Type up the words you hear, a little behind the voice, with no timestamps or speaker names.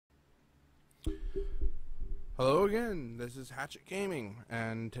Hello again, this is Hatchet Gaming,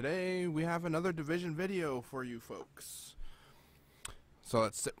 and today we have another Division video for you folks. So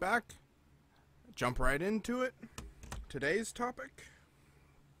let's sit back, jump right into it. Today's topic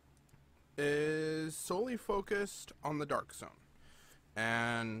is solely focused on the Dark Zone,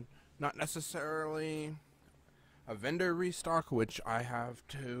 and not necessarily a vendor restock, which I have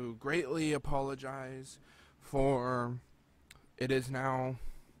to greatly apologize for. It is now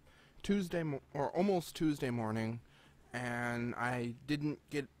Tuesday or almost Tuesday morning, and I didn't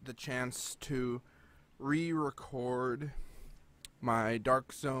get the chance to re-record my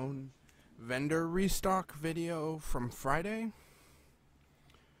Dark Zone vendor restock video from Friday.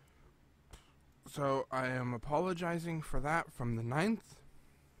 So I am apologizing for that from the 9th.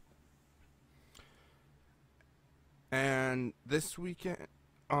 And this weekend,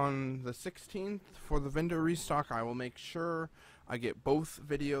 on the 16th, for the vendor restock, I will make sure I get both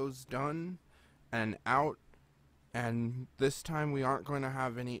videos done and out, and this time we aren't going to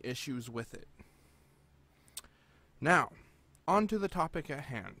have any issues with it. Now, on to the topic at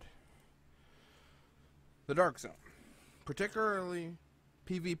hand. The Dark Zone, particularly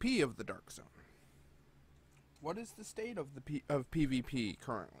PvP of the Dark Zone. What is the state of of PvP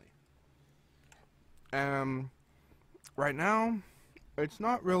currently? Right now, it's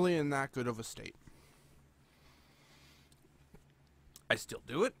not really in that good of a state. I still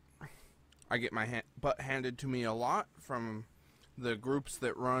do it. I get my butt handed to me a lot from the groups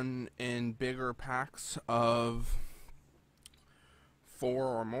that run in bigger packs of 4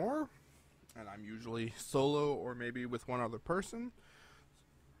 or more, and I'm usually solo or maybe with one other person,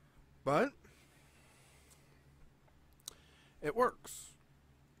 but it works,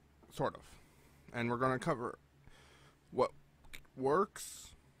 sort of. And we're going to cover what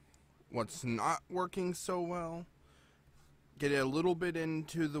works, what's not working so well, get a little bit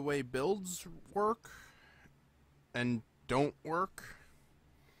into the way builds work and don't work,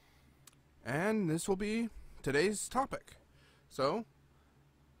 and this will be today's topic. So,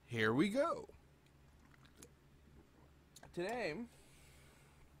 here we go. Today,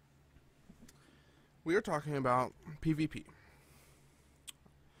 we are talking about PvP.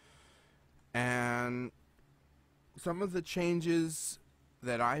 And some of the changes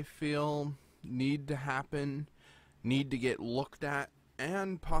that I feel need to happen, need to get looked at,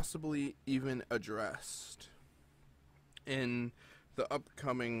 and possibly even addressed in the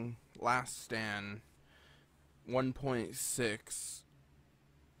upcoming Last Stand 1.6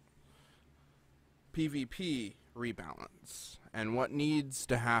 PvP rebalance, and what needs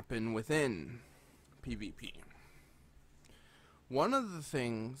to happen within PvP. One of the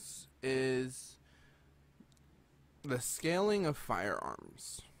things is the scaling of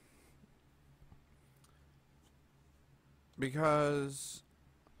firearms. Because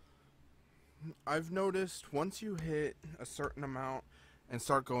I've noticed once you hit a certain amount and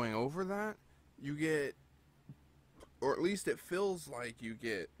start going over that, you get, or at least it feels like you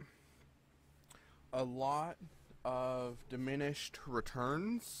get, a lot of diminished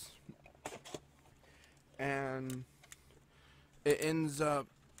returns, and it ends up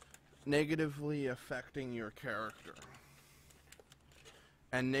negatively affecting your character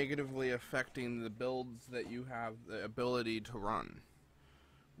and negatively affecting the builds that you have the ability to run,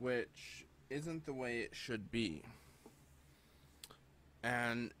 which isn't the way it should be,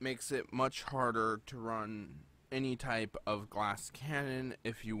 and makes it much harder to run any type of glass cannon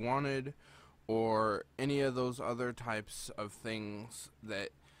if you wanted, or any of those other types of things that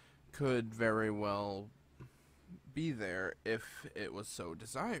could very well be there if it was so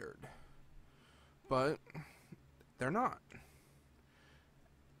desired. But they're not.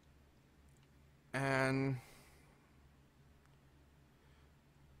 And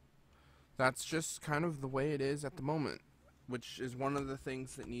that's just kind of the way it is at the moment, which is one of the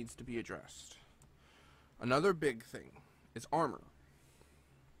things that needs to be addressed. Another big thing is armor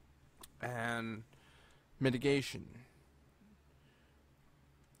and mitigation.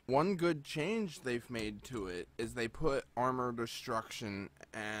 One good change they've made to it is they put armor destruction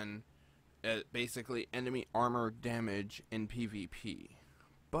and basically enemy armor damage in PvP.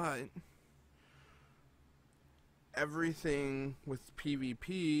 But everything with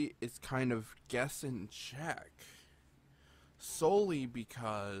PvP is kind of guess and check, solely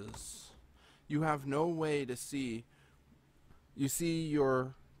because you have no way to see. You see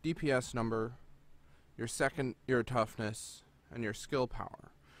your DPS number, your toughness, and your skill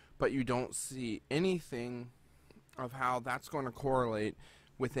power, but you don't see anything of how that's going to correlate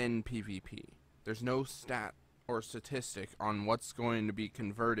within PvP. There's no stat or statistic on what's going to be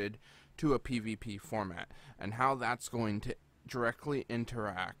converted to a PvP format and how that's going to directly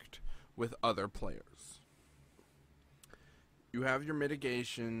interact with other players. you have your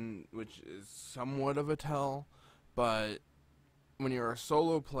mitigation, which is somewhat of a tell, but when you're a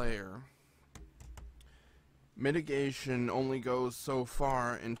solo player, mitigation only goes so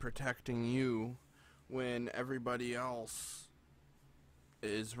far in protecting you when everybody else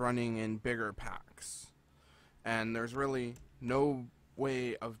is running in bigger packs. And there's really no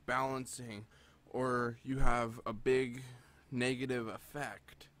way of balancing, or you have a big negative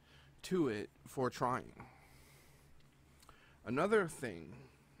effect to it for trying. Another thing,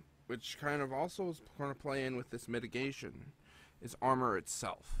 which kind of also is going to play in with this mitigation, is armor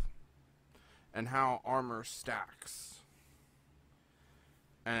itself, and how armor stacks.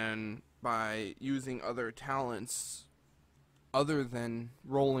 And by using other talents other than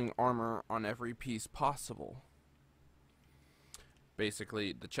rolling armor on every piece possible.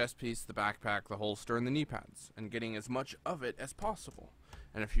 Basically, the chest piece, the backpack, the holster, and the knee pads, and getting as much of it as possible.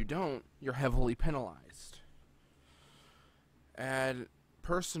 And if you don't, you're heavily penalized. And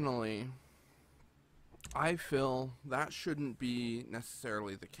personally, I feel that shouldn't be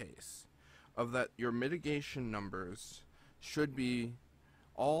necessarily the case. Of that, your mitigation numbers should be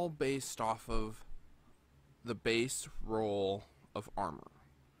all based off of the base roll of armor.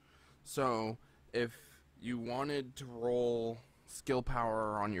 So, if you wanted to roll skill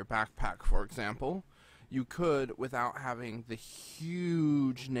power on your backpack, for example, you could without having the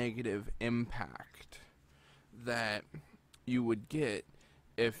huge negative impact that you would get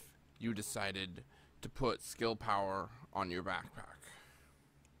if you decided to put skill power on your backpack.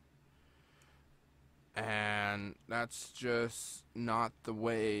 And that's just not the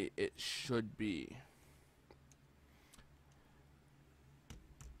way it should be.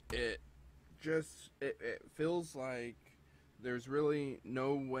 It feels like there's really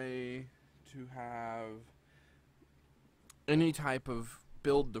no way to have any type of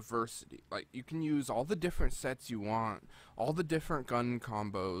build diversity. Like, you can use all the different sets you want, all the different gun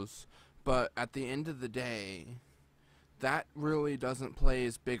combos, but at the end of the day, that really doesn't play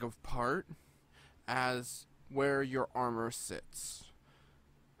as big of part as where your armor sits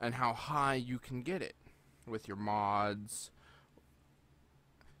and how high you can get it with your mods.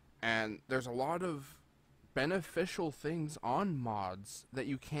 And there's a lot of beneficial things on mods that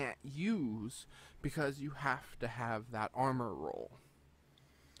you can't use because you have to have that armor roll.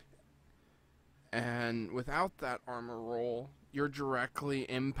 And without that armor roll, you're directly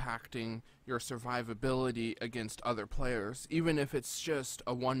impacting your survivability against other players. Even if it's just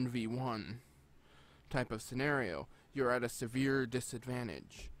a 1v1 type of scenario, you're at a severe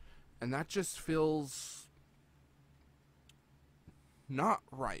disadvantage. And that just feels not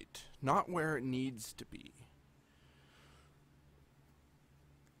right, not where it needs to be.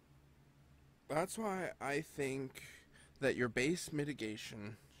 That's why I think that your base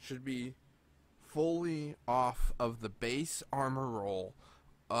mitigation should be fully off of the base armor roll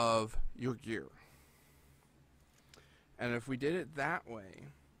of your gear. And if we did it that way,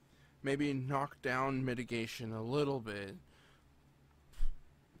 maybe knock down mitigation a little bit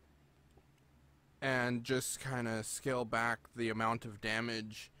and just kind of scale back the amount of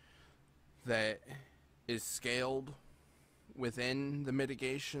damage that is scaled within the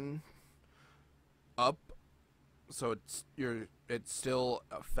mitigation up, so it's still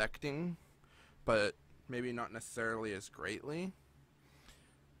affecting, but maybe not necessarily as greatly,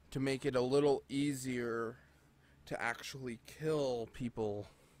 to make it a little easier to actually kill people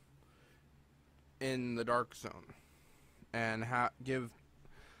in the dark zone, and give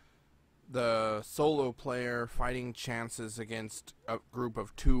the solo player fighting chances against a group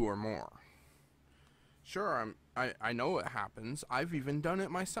of 2 or more. Sure, I know it happens. I've even done it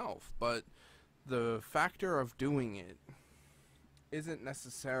myself, but the factor of doing it isn't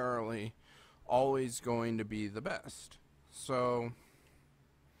necessarily always going to be the best. So,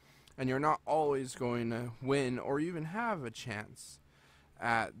 and you're not always going to win or even have a chance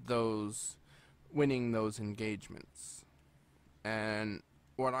at winning those engagements. And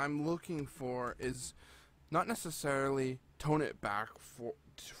what I'm looking for is not necessarily tone it back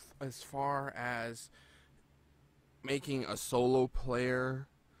as far as making a solo player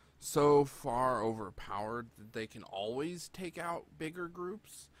so far overpowered that they can always take out bigger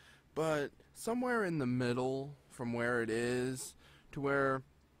groups, but somewhere in the middle from where it is to where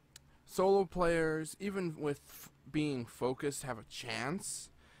solo players, even with being focused, have a chance,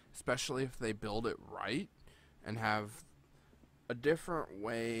 especially if they build it right and have a different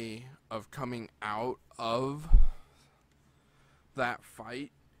way of coming out of that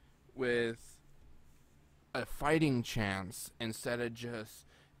fight with a fighting chance instead of just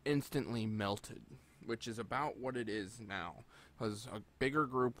instantly melted, which is about what it is now, because a bigger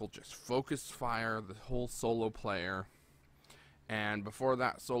group will just focus fire the whole solo player And before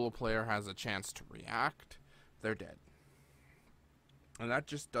that solo player has a chance to react, they're dead. And that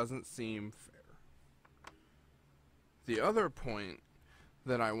just doesn't seem fair. The other point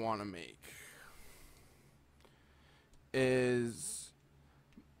that I want to make is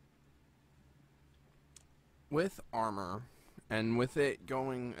with armor, and with it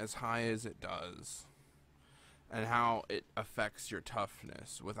going as high as it does, and how it affects your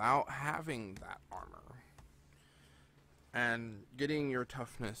toughness without having that armor, and getting your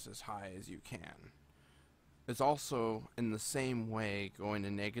toughness as high as you can, is also in the same way going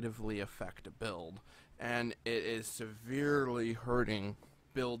to negatively affect a build, and it is severely hurting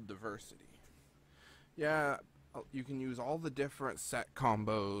build diversity. Yeah, you can use all the different set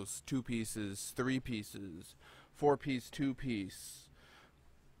combos, 2 pieces, 3 pieces, 4 piece, 2 piece,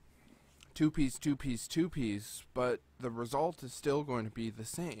 2 piece, 2 piece, 2 piece, but the result is still going to be the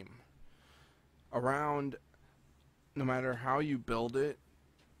same. Around, no matter how you build it,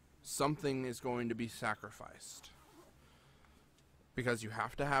 something is going to be sacrificed. Because you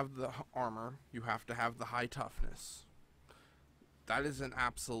have to have the armor, you have to have the high toughness. That is an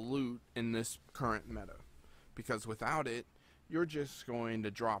absolute in this current meta. Because without it, you're just going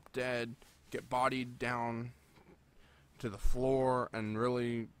to drop dead, get bodied down to the floor, and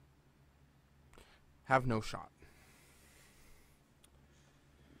really have no shot.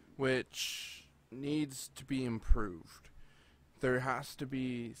 Which needs to be improved. There has to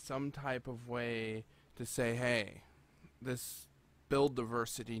be some type of way to say, hey, this build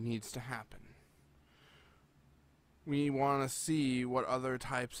diversity needs to happen. We want to see what other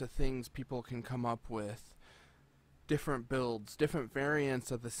types of things people can come up with. Different builds, different variants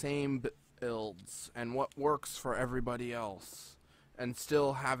of the same builds, and what works for everybody else. And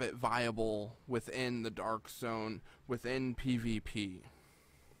still have it viable within the Dark Zone, within PvP.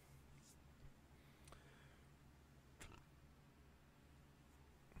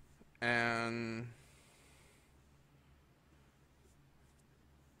 And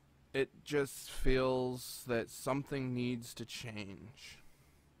it just feels that something needs to change.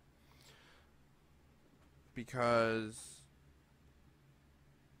 Because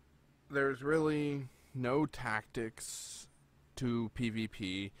there's really no tactics to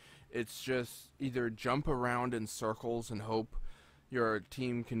PvP. It's just either jump around in circles and hope your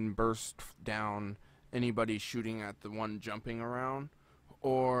team can burst down anybody shooting at the one jumping around,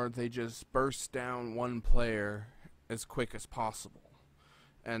 or they just burst down one player as quick as possible.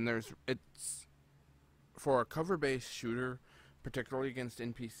 And it's for a cover-based shooter, particularly against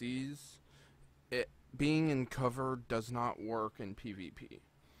NPCs, being in cover does not work in PvP.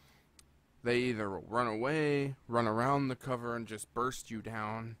 They either run away, run around the cover and just burst you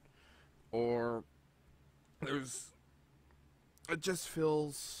down, or it just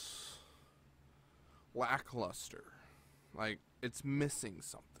feels lackluster. Like it's missing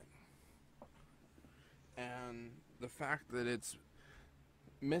something. And the fact that it's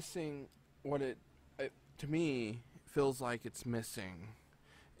missing what it to me feels like it's missing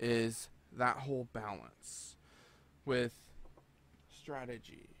is that whole balance with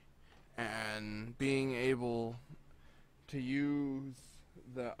strategy and being able to use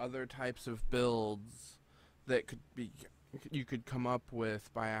the other types of builds that you could come up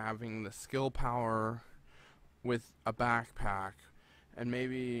with by having the skill power with a backpack and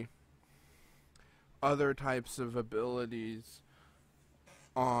maybe other types of abilities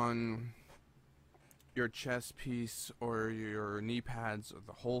on your chest piece or your knee pads or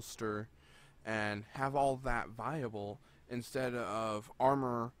the holster, and have all that viable instead of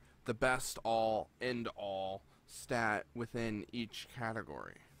armor, the best all end all stat within each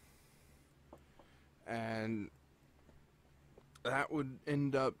category. And that would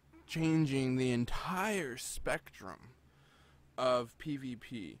end up changing the entire spectrum of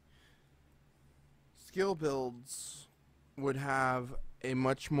PvP. Skill builds would have a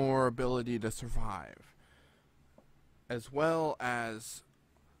much more ability to survive, as well as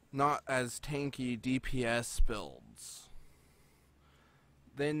not as tanky DPS builds.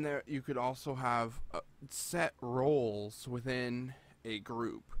 Then you could also have set roles within a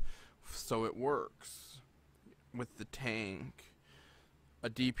group, so it works with the tank, a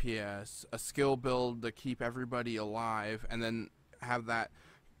DPS, a skill build to keep everybody alive, and then have that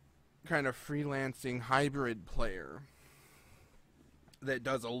kind of freelancing hybrid player that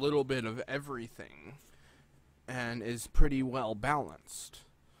does a little bit of everything and is pretty well balanced.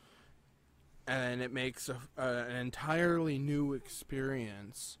 And it makes an entirely new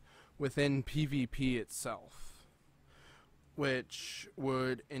experience within PvP itself, which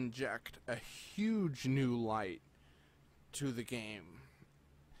would inject a huge new light to the game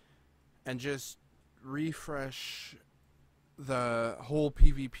and just refresh the whole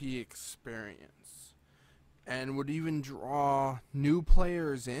PvP experience and would even draw new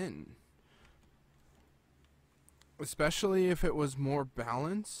players in, especially if it was more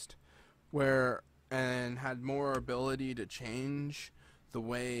balanced where and had more ability to change the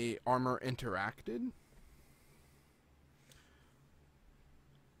way armor interacted.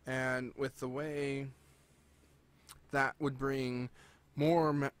 And with the way that would bring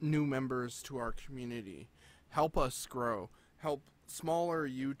more new members to our community, help us grow, help smaller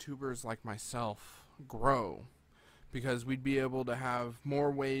YouTubers like myself grow, because we'd be able to have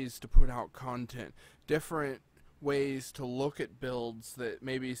more ways to put out content, different ways to look at builds that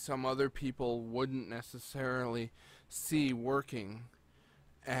maybe some other people wouldn't necessarily see working,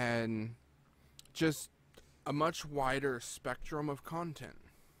 and just a much wider spectrum of content,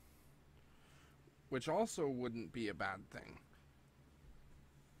 which also wouldn't be a bad thing.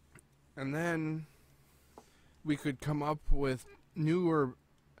 And then we could come up with newer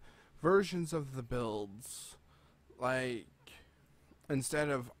versions of the builds, like instead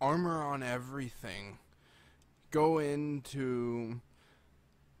of armor on everything, go into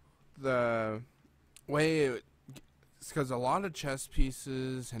the way because a lot of chess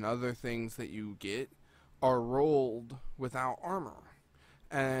pieces and other things that you get are rolled without armor,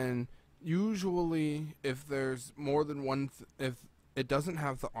 and usually if there's more than one if it doesn't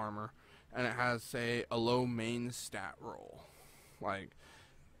have the armor and it has, say, a low main stat roll, like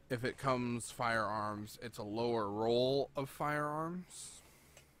if it comes firearms, it's a lower roll of firearms,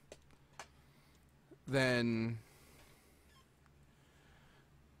 then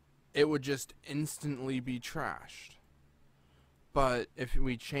it would just instantly be trashed. But if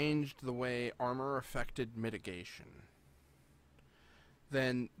we changed the way armor affected mitigation,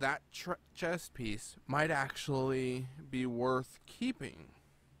 then that chess piece might actually be worth keeping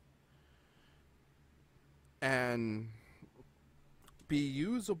and be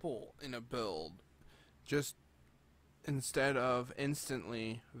usable in a build, just instead of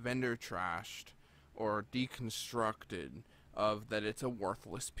instantly vendor trashed or deconstructed of that it's a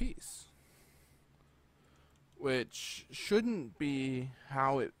worthless piece, which shouldn't be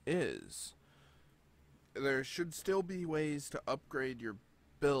how it is. There should still be ways to upgrade your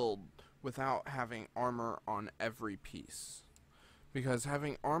build without having armor on every piece, because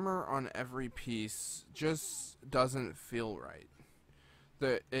having armor on every piece just doesn't feel right.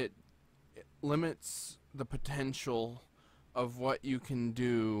 It limits the potential of what you can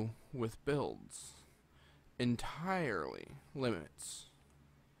do with builds. Entirely limits,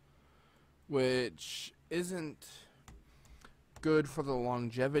 which isn't good for the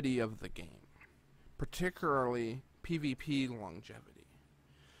longevity of the game, particularly PvP longevity,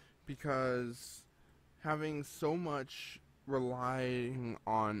 because having so much relying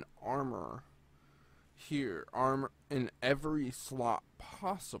on armor here, armor in every slot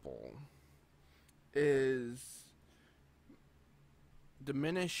possible, is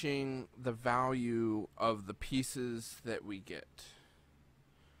diminishing the value of the pieces that we get,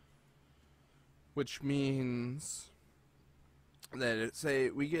 which means that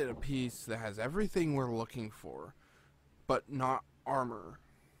say we get a piece that has everything we're looking for but not armor,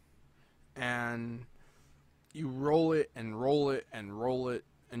 and you roll it and roll it and roll it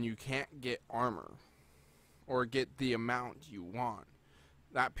and you can't get armor or get the amount you want.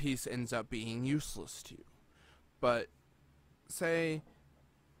 That piece ends up being useless to you. But say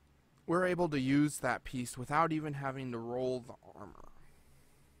we're able to use that piece without even having to roll the armor,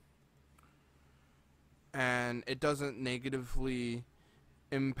 and it doesn't negatively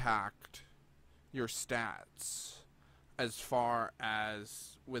impact your stats as far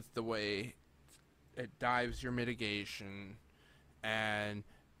as with the way it dives your mitigation, and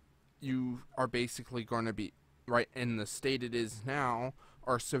you are basically going to be, right in the state it is now,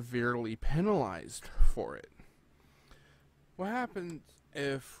 are severely penalized for it. What happens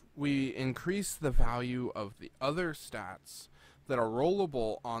if we increase the value of the other stats that are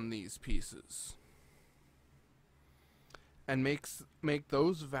rollable on these pieces and make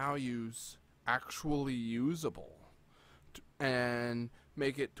those values actually usable, and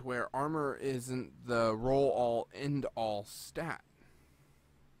make it to where armor isn't the roll-all end-all stat?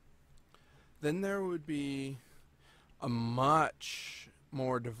 Then there would be a much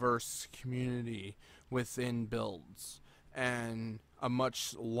more diverse community within builds, and a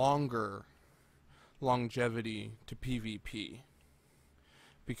much longer longevity to PvP,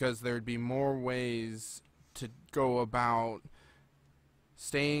 because there'd be more ways to go about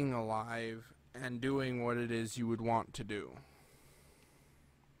staying alive and doing what it is you would want to do.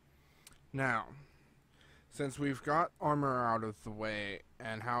 Now, since we've got armor out of the way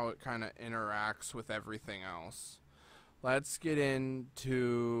and how it kind of interacts with everything else, let's get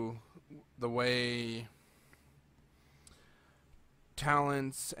into the way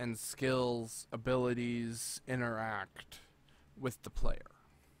talents and skills, abilities interact with the player.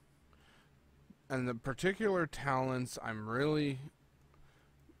 And the particular talents I'm really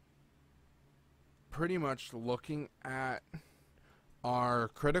pretty much looking at are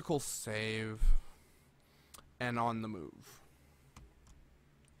critical save and on the move.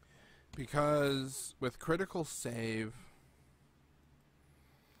 Because with critical save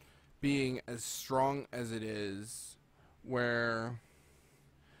being as strong as it is, where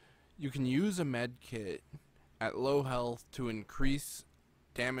you can use a med kit at low health to increase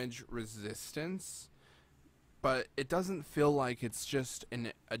damage resistance, but it doesn't feel like it's just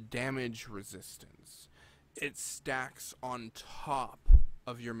a damage resistance. It stacks on top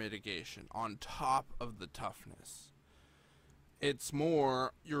of your mitigation, on top of the toughness. It's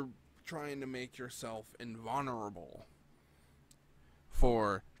more, you're trying to make yourself invulnerable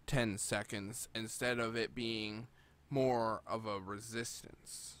for 10 seconds instead of it being more of a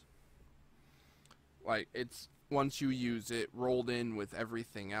resistance. Like, it's once you use it rolled in with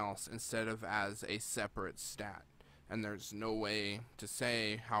everything else instead of as a separate stat, and there's no way to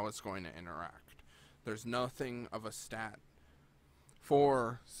say how it's going to interact. There's nothing of a stat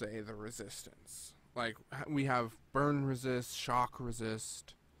for, say, the resistance. Like, we have burn resist, shock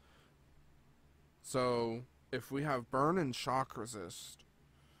resist. So if we have burn and shock resist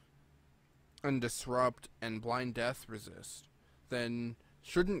and disrupt and blind death resist, then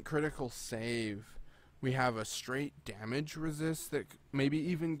shouldn't critical save we have a straight damage resist that maybe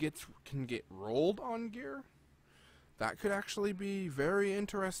even can get rolled on gear? That could actually be very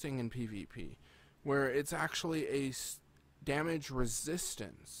interesting in PvP, where it's actually a damage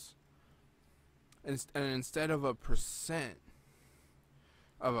resistance, and instead of a percent,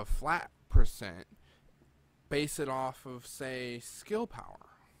 of a flat percent, base it off of, say, skill power.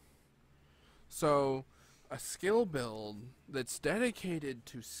 So a skill build that's dedicated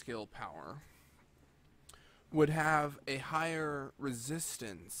to skill power would have a higher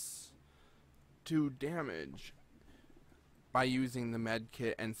resistance to damage by using the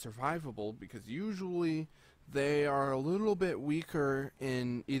medkit and survivable, because usually they are a little bit weaker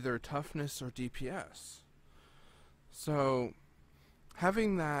in either toughness or DPS. So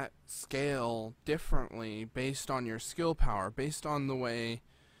having that scale differently based on your skill power, based on the way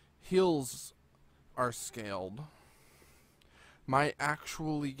heals are scaled, might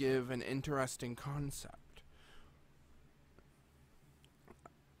actually give an interesting concept.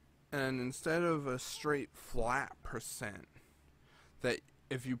 And instead of a straight flat percent, that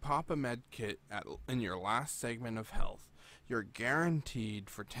if you pop a med kit in your last segment of health, you're guaranteed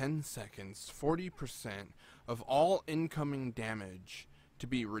for 10 seconds 40% of all incoming damage to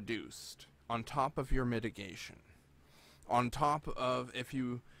be reduced on top of your mitigation. On top of, if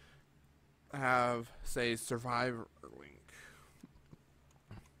you have, say, Survivor Link.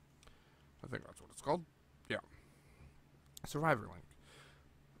 I think that's what it's called. Yeah. Survivor Link,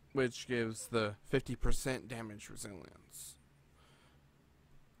 which gives the 50% damage resilience.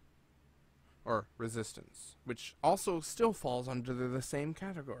 Or resistance, which also still falls under the same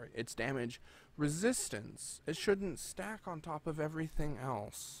category. It's damage resistance. It shouldn't stack on top of everything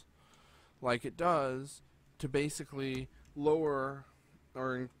else like it does to basically lower,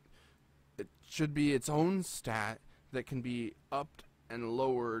 or it should be its own stat that can be upped and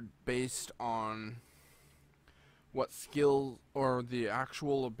lowered based on what skill or the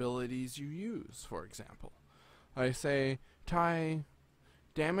actual abilities you use. For example, I say tie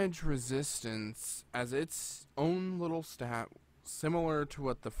damage resistance as its own little stat, similar to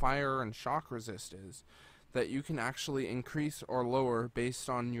what the fire and shock resist is, that you can actually increase or lower based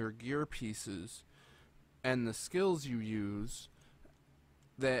on your gear pieces and the skills you use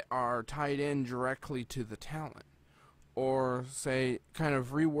that are tied in directly to the talent. Or, say, kind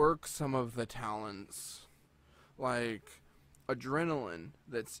of rework some of the talents, like adrenaline,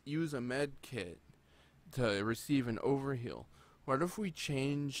 that's use a med kit to receive an overheal. What if we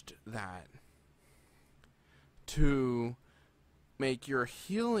changed that to make your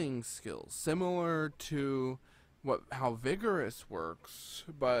healing skills similar to how Vigorous works,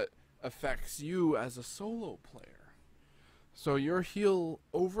 but affects you as a solo player? So your heal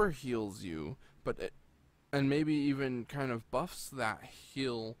overheals you, and maybe even kind of buffs that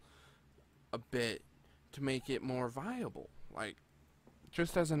heal a bit to make it more viable. Like,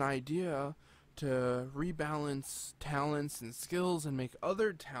 just as an idea to rebalance talents and skills and make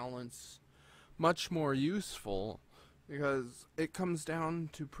other talents much more useful, because it comes down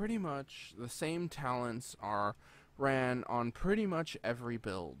to pretty much the same talents are ran on pretty much every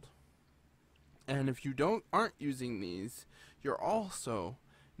build. And if you aren't using these, you're also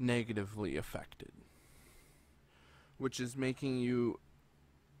negatively affected, which is making you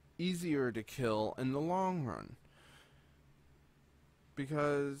easier to kill in the long run.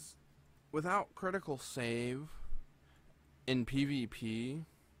 Because without critical save in PvP,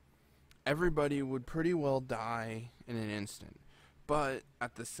 everybody would pretty well die in an instant. But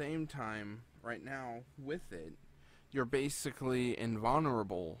at the same time, right now, with it, you're basically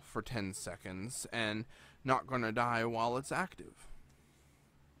invulnerable for 10 seconds and not going to die while it's active.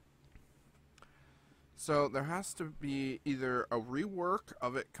 So there has to be either a rework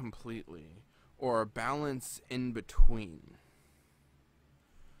of it completely or a balance in between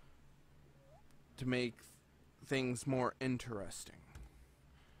to make things more interesting.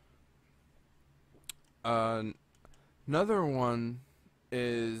 Another one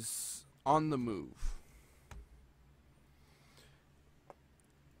is on the move.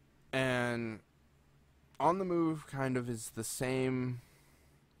 And on the move kind of is the same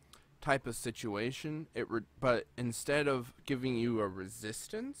type of situation, but instead of giving you a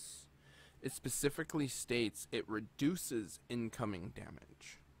resistance, it specifically states it reduces incoming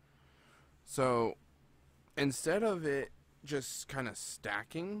damage. So instead of it just kind of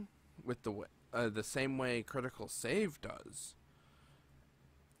stacking with the same way critical save does,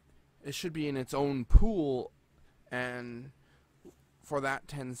 it should be in its own pool, and for that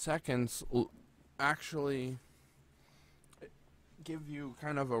 10 seconds actually give you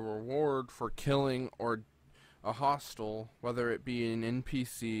kind of a reward for killing or a hostile, whether it be an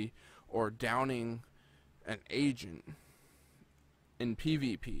NPC or downing an agent in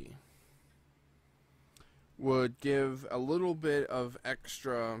PvP, would give a little bit of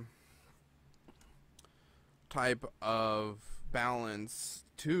extra type of balance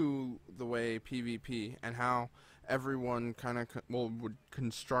to the way PvP and how everyone kind of would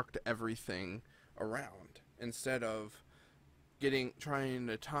construct everything around, instead of trying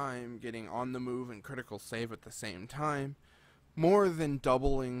to time getting on the move and critical save at the same time, more than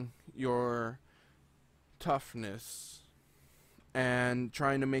doubling your toughness and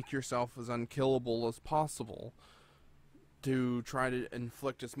trying to make yourself as unkillable as possible to try to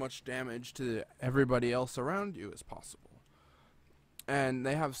inflict as much damage to everybody else around you as possible. And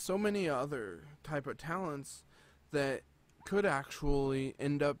they have so many other type of talents that could actually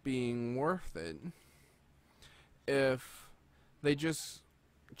end up being worth it if they just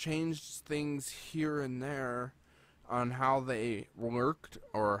changed things here and there on how they worked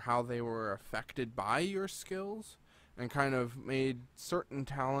or how they were affected by your skills, and kind of made certain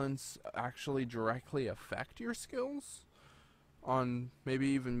talents actually directly affect your skills, on maybe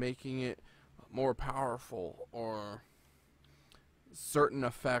even making it more powerful or certain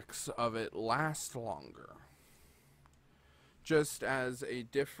effects of it last longer, just as a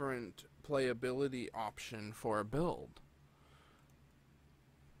different playability option for a build.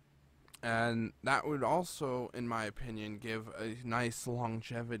 And that would also, in my opinion, give a nice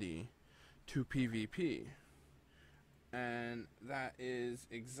longevity to PvP. And that is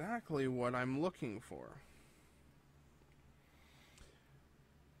exactly what I'm looking for.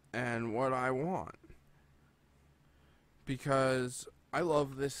 And what I want. Because I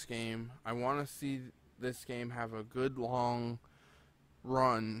love this game. I want to see this game have a good long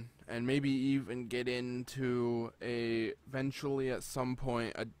run, and maybe even get into eventually at some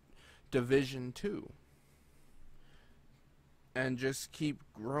point a Division 2, and just keep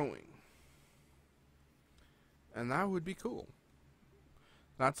growing. And that would be cool.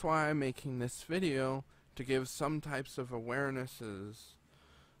 That's why I'm making this video, to give some types of awarenesses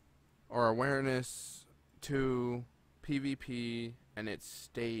or awareness to PvP and its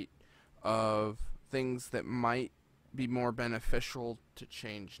state of things that might be more beneficial to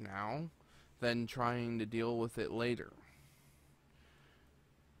change now than trying to deal with it later.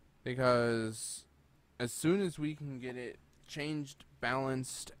 Because as soon as we can get it changed,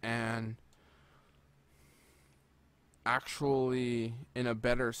 balanced, and actually in a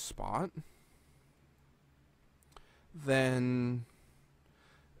better spot, then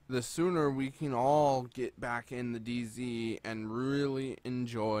the sooner we can all get back in the DZ and really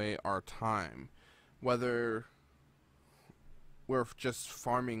enjoy our time. Whether we're just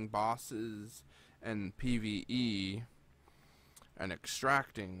farming bosses and PvE and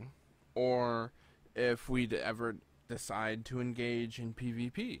extracting, or if we'd ever decide to engage in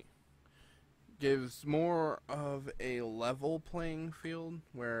PvP. Gives more of a level playing field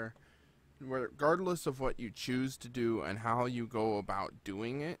where regardless of what you choose to do and how you go about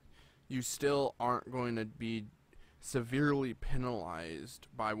doing it, you still aren't going to be severely penalized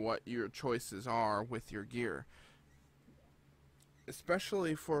by what your choices are with your gear.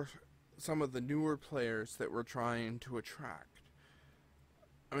 Especially for some of the newer players that we're trying to attract.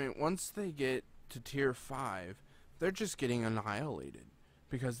 I mean, once they get to tier 5, they're just getting annihilated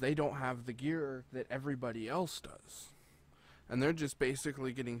because they don't have the gear that everybody else does. And they're just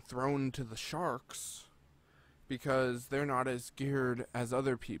basically getting thrown to the sharks because they're not as geared as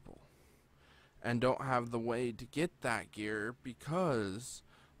other people and don't have the way to get that gear because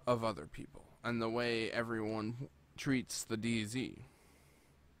of other people and the way everyone treats the DZ.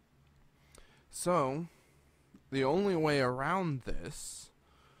 So, the only way around this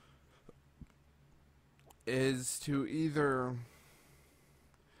is to either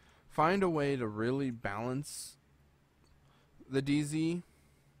find a way to really balance the DZ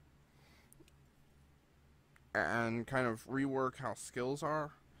and kind of rework how skills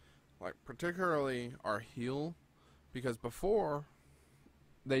are, like particularly our heal, because before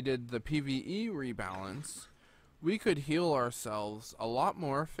they did the PvE rebalance, we could heal ourselves a lot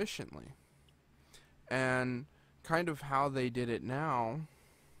more efficiently. And kind of how they did it now,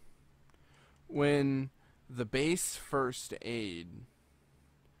 when the base first aid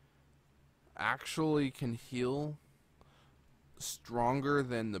actually can heal stronger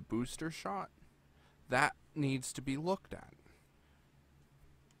than the booster shot, that needs to be looked at.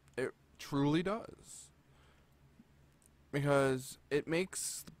 It truly does. Because it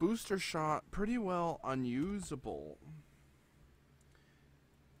makes the booster shot pretty well unusable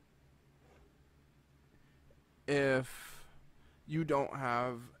if you don't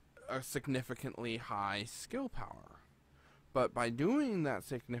have a significantly high skill power. But by doing that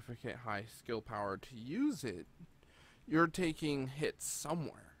significant high skill power to use it, you're taking hits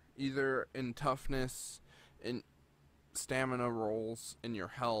somewhere, either in toughness, in stamina rolls, in your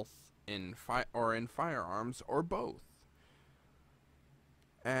health, or in firearms, or both.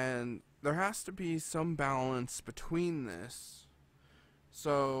 And there has to be some balance between this.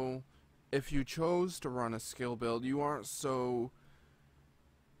 So if you chose to run a skill build, you aren't so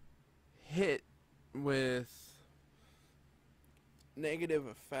hit with negative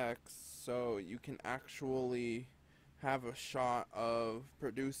effects, so you can actually have a shot of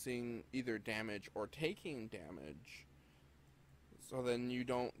producing either damage or taking damage. So then you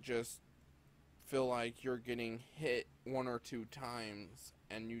don't just feel like you're getting hit 1 or 2 times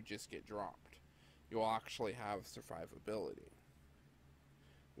and you just get dropped. You'll actually have survivability,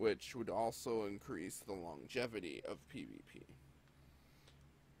 which would also increase the longevity of PvP.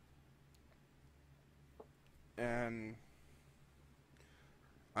 And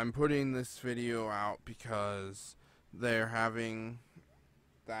I'm putting this video out because they're having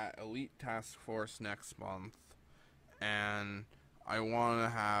that Elite Task Force next month, and I want to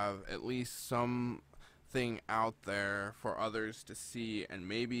have at least something out there for others to see, and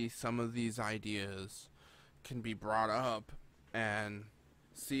maybe some of these ideas can be brought up and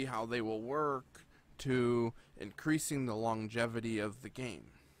see how they will work to increasing the longevity of the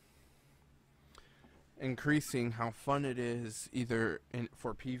game. Increasing how fun it is either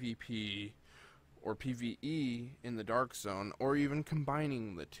for PvP or PvE in the Dark Zone, or even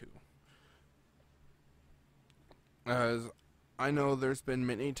combining the two. As I know there's been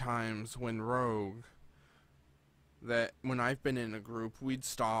many times when Rogue, that when I've been in a group, we'd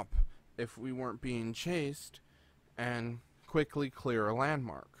stop if we weren't being chased and quickly clear a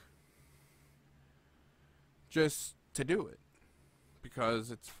landmark. Just to do it. Because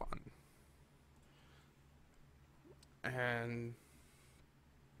it's fun. And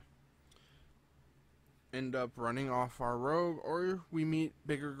end up running off our rogue, or we meet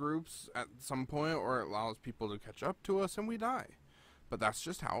bigger groups at some point, or it allows people to catch up to us and we die. But that's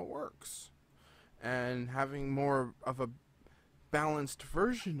just how it works. And having more of a balanced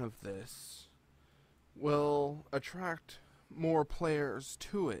version of this will attract more players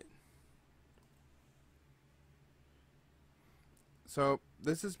to it. So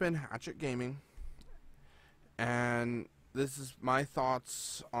this has been Hatchet Gaming, and this is my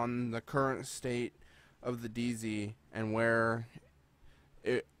thoughts on the current state of the DZ and where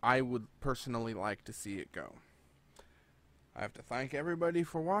I would personally like to see it go. I have to thank everybody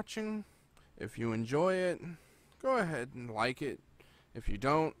for watching. If you enjoy it, go ahead and like it. If you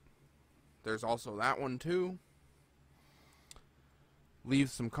don't, there's also that one too.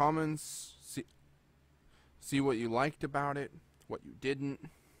 Leave some comments, see what you liked about it, what you didn't,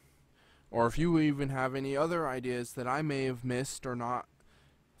 or if you even have any other ideas that I may have missed or not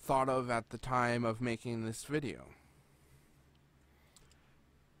thought of at the time of making this video.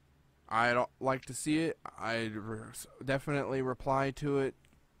 I'd like to see it. I'd definitely reply to it,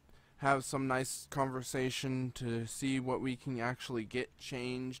 have some nice conversation to see what we can actually get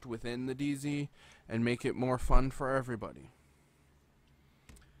changed within the DZ and make it more fun for everybody.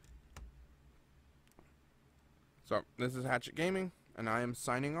 So, this is Hatchet Gaming, and I am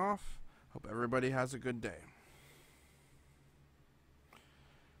signing off. Hope everybody has a good day.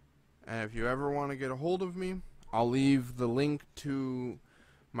 And if you ever want to get a hold of me, I'll leave the link to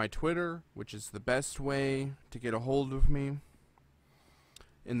my Twitter, which is the best way to get a hold of me,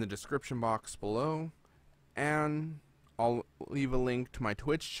 in the description box below. And I'll leave a link to my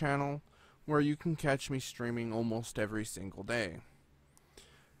Twitch channel, where you can catch me streaming almost every single day.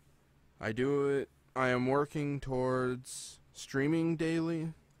 I am working towards streaming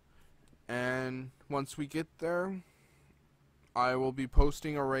daily, and once we get there, I will be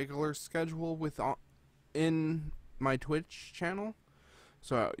posting a regular schedule in my Twitch channel,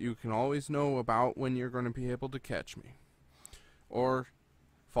 so you can always know about when you're going to be able to catch me. Or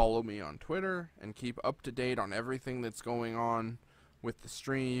follow me on Twitter and keep up to date on everything that's going on with the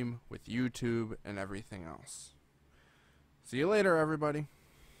stream, with YouTube, and everything else. See you later, everybody.